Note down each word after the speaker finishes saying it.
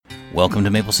Welcome to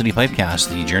Maple City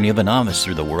Pipecast, the journey of a novice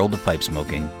through the world of pipe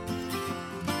smoking.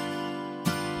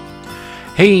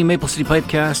 Hey, Maple City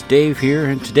Pipecast, Dave here,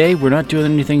 and today we're not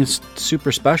doing anything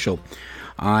super special.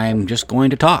 I'm just going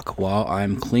to talk while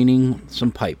I'm cleaning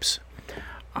some pipes.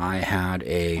 I had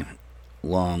a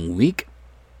long week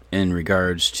in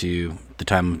regards to the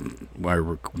time where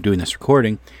we're doing this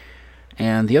recording,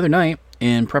 and the other night,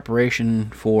 in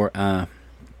preparation for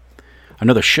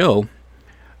another show,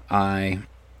 I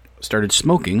started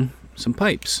smoking some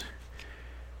pipes.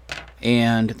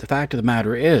 And the fact of the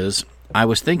matter is, I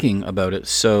was thinking about it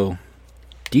so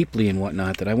deeply and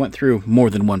whatnot that I went through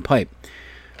more than one pipe.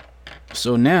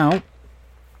 So now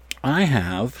I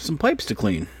have some pipes to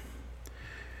clean.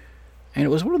 And it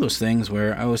was one of those things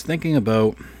where I was thinking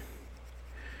about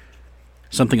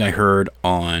something I heard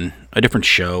on a different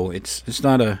show. It's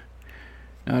not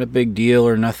a big deal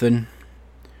or nothing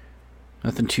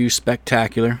too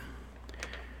spectacular.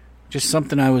 Just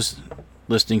something I was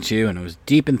listening to, and I was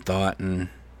deep in thought, and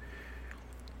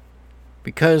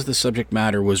because the subject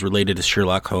matter was related to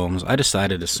Sherlock Holmes, I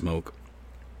decided to smoke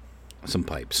some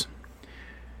pipes.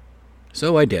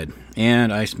 So I did,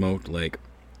 and I smoked like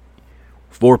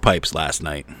 4 pipes last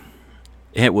night.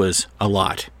 It was a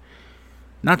lot.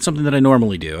 Not something that I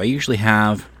normally do. I usually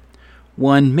have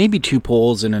 1, maybe 2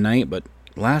 pulls in a night, but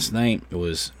last night it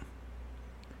was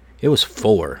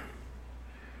 4.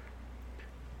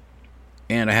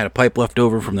 And I had a pipe left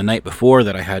over from the night before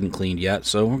that I hadn't cleaned yet,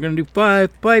 so we're going to do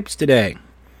 5 pipes today.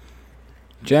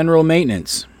 General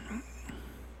maintenance.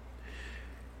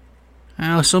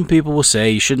 Now, some people will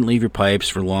say you shouldn't leave your pipes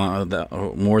for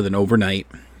more than overnight.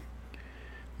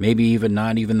 Maybe even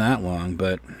not even that long,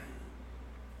 but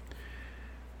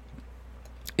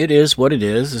it is what it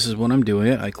is. This is what I'm doing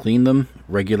it. I clean them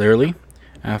regularly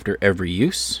after every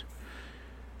use.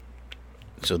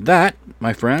 So that,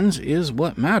 my friends, is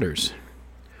what matters.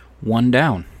 1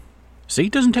 down. See,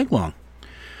 it doesn't take long.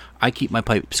 I keep my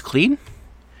pipes clean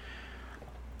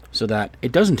so that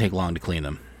it doesn't take long to clean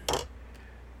them.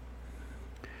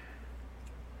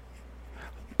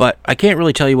 But I can't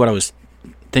really tell you what I was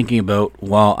thinking about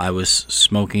while I was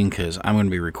smoking, because I'm going to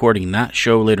be recording that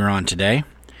show later on today,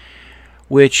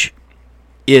 which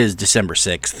is December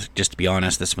 6th. Just to be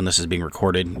honest, that's when this is being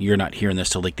recorded. You're not hearing this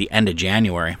till like the end of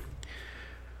January.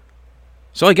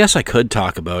 So I guess I could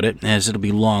talk about it, as it'll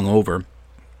be long over.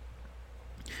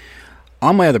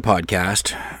 On my other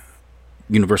podcast,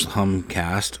 Universal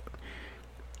Humcast,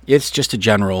 it's just a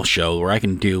general show where I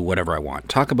can do whatever I want,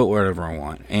 talk about whatever I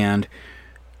want. And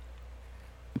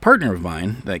a partner of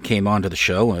mine that came onto this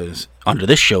show as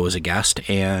a guest,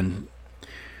 and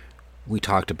we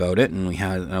talked about it, and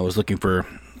I was looking for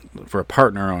a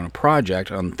partner on a project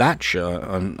on that show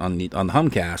on the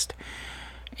Humcast.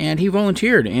 And he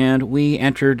volunteered, and we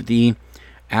entered the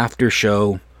After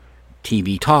Show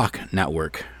TV Talk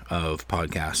network of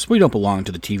podcasts. We don't belong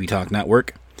to the TV Talk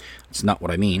network. That's not what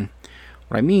I mean.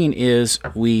 What I mean is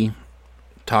we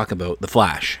talk about The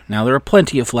Flash. Now, there are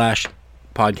plenty of Flash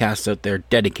podcasts out there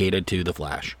dedicated to The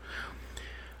Flash.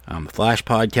 The Flash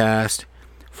podcast,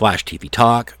 Flash TV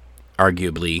Talk,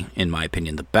 arguably, in my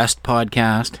opinion, the best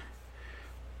podcast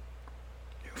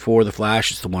for The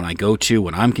Flash. It's the one I go to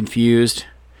when I'm confused.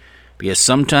 Because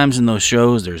sometimes in those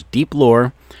shows, there's deep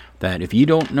lore that if you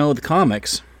don't know the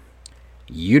comics,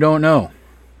 you don't know.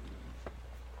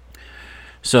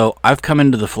 So I've come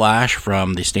into The Flash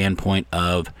from the standpoint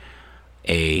of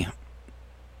a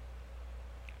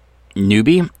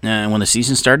newbie. And when the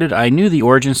season started, I knew the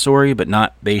origin story, but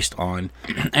not based on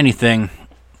anything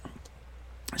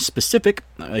specific,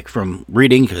 like from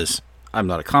reading, because I'm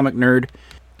not a comic nerd.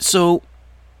 So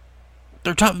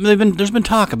there's been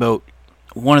talk about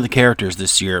one of the characters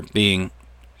this year being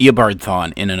Eobard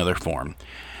Thawne in another form.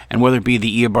 And whether it be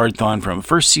the Eobard Thawne from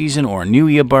first season or a new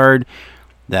Eobard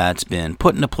that's been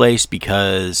put into place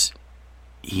because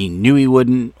he knew he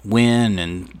wouldn't win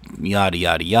and yada,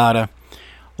 yada, yada.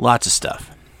 Lots of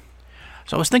stuff.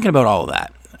 So I was thinking about all of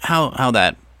that, how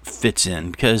that fits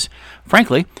in, because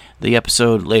frankly, the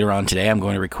episode later on today I'm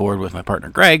going to record with my partner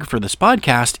Greg for this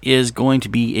podcast is going to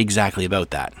be exactly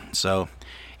about that. So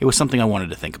it was something I wanted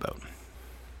to think about.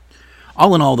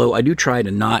 All in all, though, I do try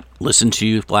to not listen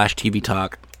to Flash TV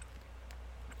Talk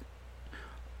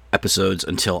episodes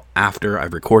until after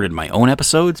I've recorded my own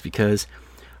episodes, because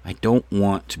I don't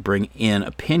want to bring in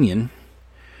opinion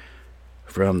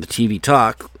from the TV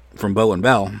Talk from Bo and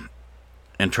Bell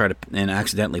and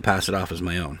accidentally pass it off as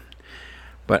my own.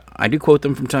 But I do quote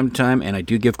them from time to time, and I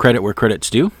do give credit where credit's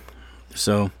due.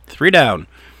 So, 3 down.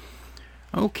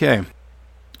 Okay.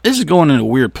 This is going in a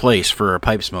weird place for a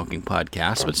pipe smoking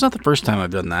podcast, but it's not the first time I've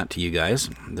done that to you guys.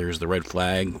 There's the Red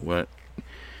Flag, about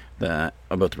the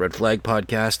Red Flag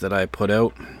podcast that I put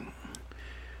out,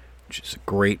 which is a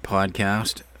great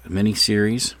podcast, a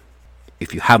mini-series.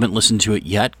 If you haven't listened to it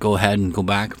yet, go ahead and go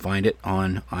back and find it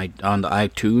on the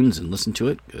iTunes and listen to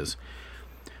it, because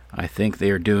I think they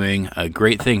are doing a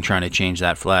great thing trying to change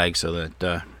that flag so that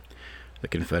the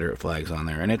Confederate flag's on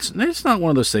there. And it's not one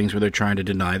of those things where they're trying to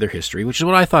deny their history, which is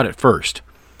what I thought at first,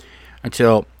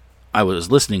 until I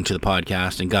was listening to the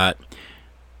podcast and got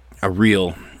a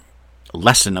real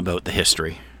lesson about the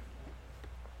history.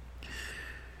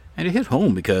 And it hit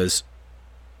home because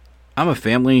I'm a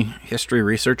family history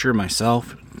researcher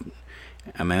myself.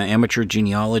 I'm an amateur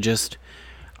genealogist,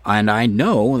 and I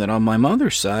know that on my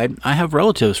mother's side, I have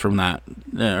relatives from that,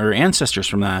 or ancestors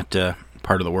from that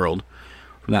part of the world,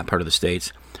 from that part of the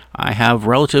States. I have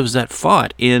relatives that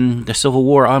fought in the Civil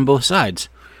War on both sides.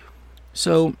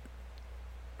 So,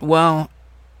 while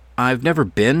I've never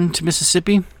been to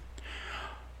Mississippi,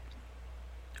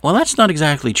 well, that's not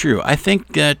exactly true. I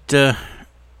think that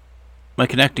my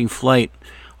connecting flight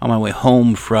on my way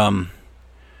home from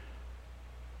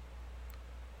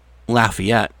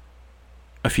Lafayette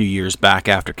a few years back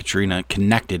after Katrina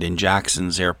connected in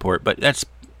Jackson's airport, but I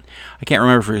can't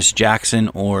remember if it was Jackson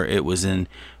or it was in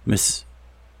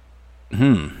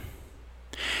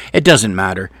It doesn't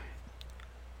matter.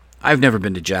 I've never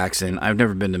been to Jackson. I've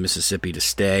never been to Mississippi to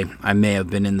stay. I may have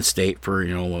been in the state for,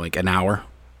 like an hour.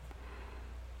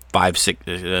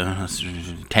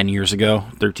 10 years ago,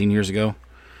 13 years ago,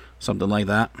 something like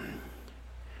that.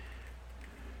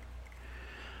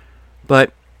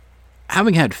 But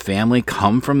having had family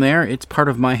come from there, it's part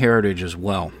of my heritage as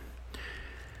well.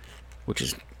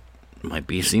 Which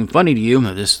might seem funny to you,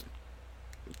 that this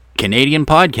Canadian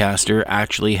podcaster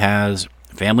actually has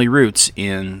family roots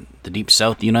in the deep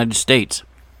south of the United States.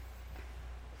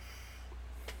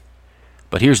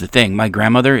 But here's the thing, my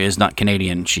grandmother is not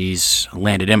Canadian. She's a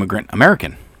landed immigrant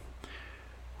American.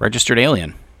 Registered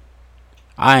alien.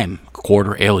 I'm a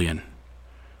quarter alien.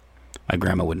 My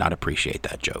grandma would not appreciate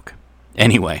that joke.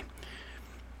 Anyway.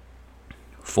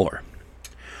 4.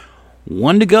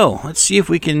 1 to go. Let's see if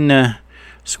we can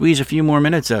squeeze a few more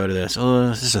minutes out of this. Oh,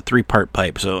 this is a 3-part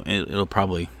pipe, so I'll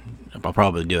probably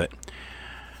do it.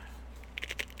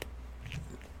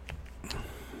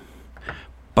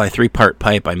 By 3-part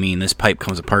pipe, I mean this pipe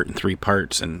comes apart in 3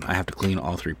 parts, and I have to clean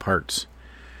all 3 parts.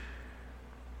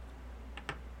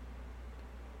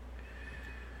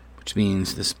 Which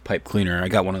means this pipe cleaner, I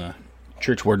got one of the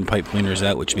Church Warden pipe cleaners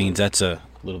out, which means that's a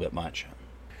little bit much.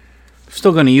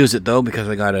 Still going to use it, though, because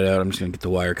I got it out. I'm just going to get the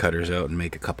wire cutters out and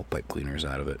make a couple pipe cleaners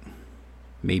out of it.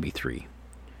 Maybe 3.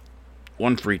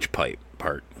 1 for each pipe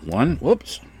part. 1,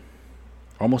 whoops.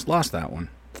 Almost lost that one.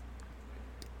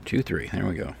 2, 3, there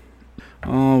we go.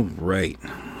 All right,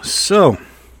 so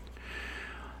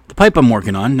the pipe I'm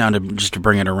working on, now just to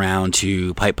bring it around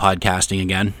to pipe podcasting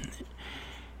again,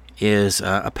 is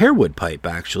a pearwood pipe,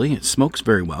 actually. It smokes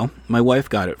very well. My wife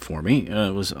got it for me.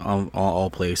 It was all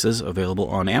places available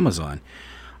on Amazon.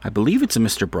 I believe it's a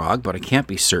Mr. Brogg, but I can't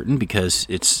be certain because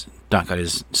it's not got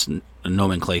his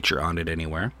nomenclature on it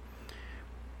anywhere.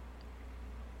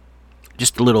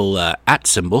 Just a little @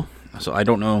 symbol, so I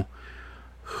don't know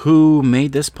who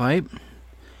made this pipe.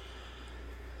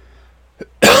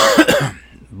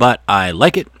 But I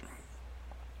like it.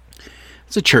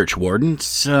 It's a Church Warden.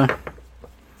 It's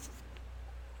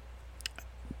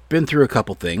been through a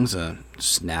couple things.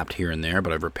 Snapped here and there,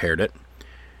 but I've repaired it.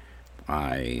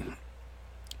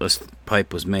 This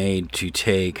pipe was made to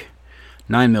take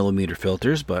 9mm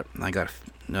filters, but I got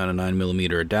not a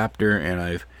 9mm adapter, and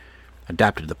I've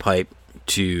adapted the pipe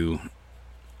to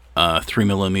a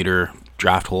 3mm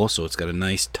draft hole, so it's got a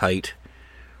nice tight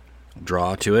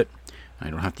draw to it. I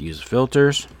don't have to use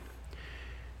filters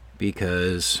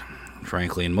because,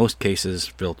 frankly, in most cases,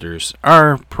 filters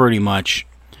are pretty much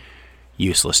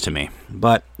useless to me.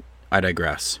 But I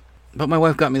digress. But my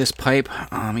wife got me this pipe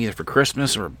either for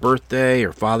Christmas or a birthday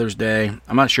or Father's Day.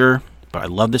 I'm not sure, but I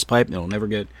love this pipe. It'll never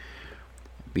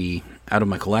be out of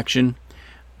my collection,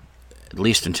 at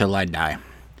least until I die.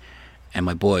 And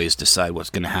my boys decide what's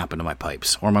going to happen to my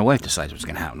pipes. Or my wife decides what's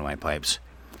going to happen to my pipes.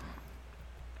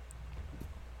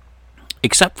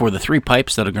 Except for the 3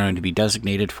 pipes that are going to be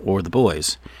designated for the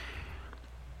boys.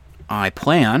 I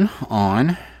plan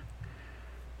on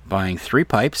buying 3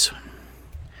 pipes,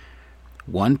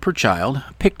 1 per child,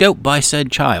 picked out by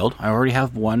said child. I already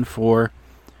have one for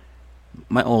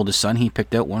my oldest son. He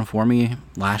picked out one for me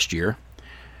last year.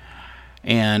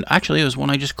 And actually, it was one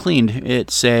I just cleaned.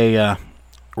 It's a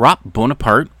Rop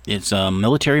Bonaparte. It's a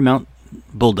military mount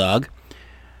bulldog.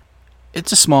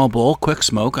 it's a small bowl, quick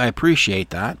smoke. I appreciate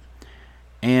that.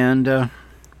 And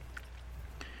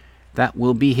that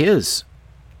will be his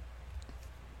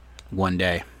one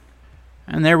day.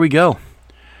 And there we go.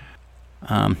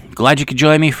 Glad you could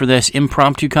join me for this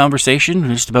impromptu conversation,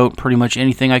 just about pretty much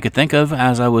anything I could think of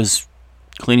as I was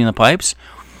cleaning the pipes.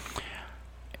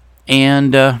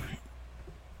 And I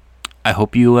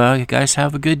hope you guys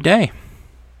have a good day.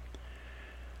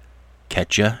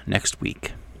 Catch ya next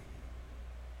week.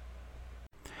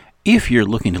 If you're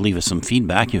looking to leave us some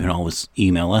feedback, you can always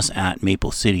email us at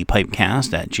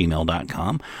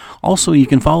maplecitypipecast@gmail.com. Also, you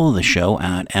can follow the show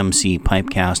at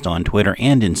MCPipecast on Twitter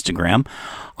and Instagram.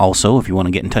 Also, if you want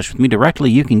to get in touch with me directly,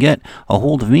 you can get a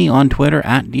hold of me on Twitter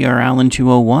at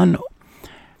drallen201.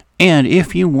 And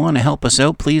if you want to help us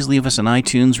out, please leave us an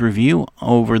iTunes review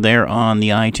over there on the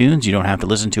iTunes. You don't have to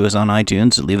listen to us on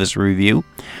iTunes to leave us a review,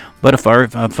 but a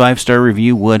 5-star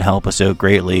review would help us out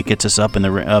greatly. It gets us up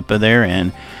there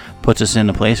and puts us in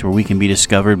a place where we can be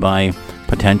discovered by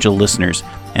potential listeners,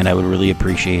 and I would really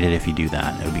appreciate it if you do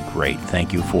that. It would be great.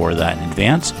 Thank you for that in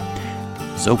advance.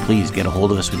 So please get a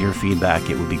hold of us with your feedback.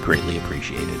 It would be greatly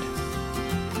appreciated.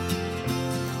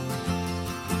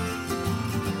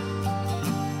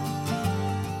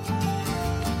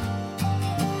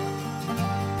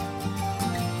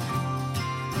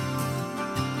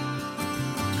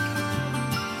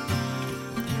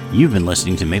 You've been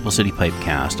listening to Maple City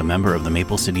Pipecast, a member of the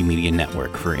Maple City Media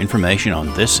Network. For information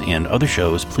on this and other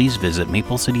shows, please visit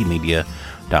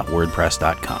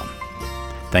maplecitymedia.wordpress.com.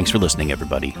 Thanks for listening,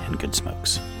 everybody, and good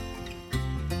smokes.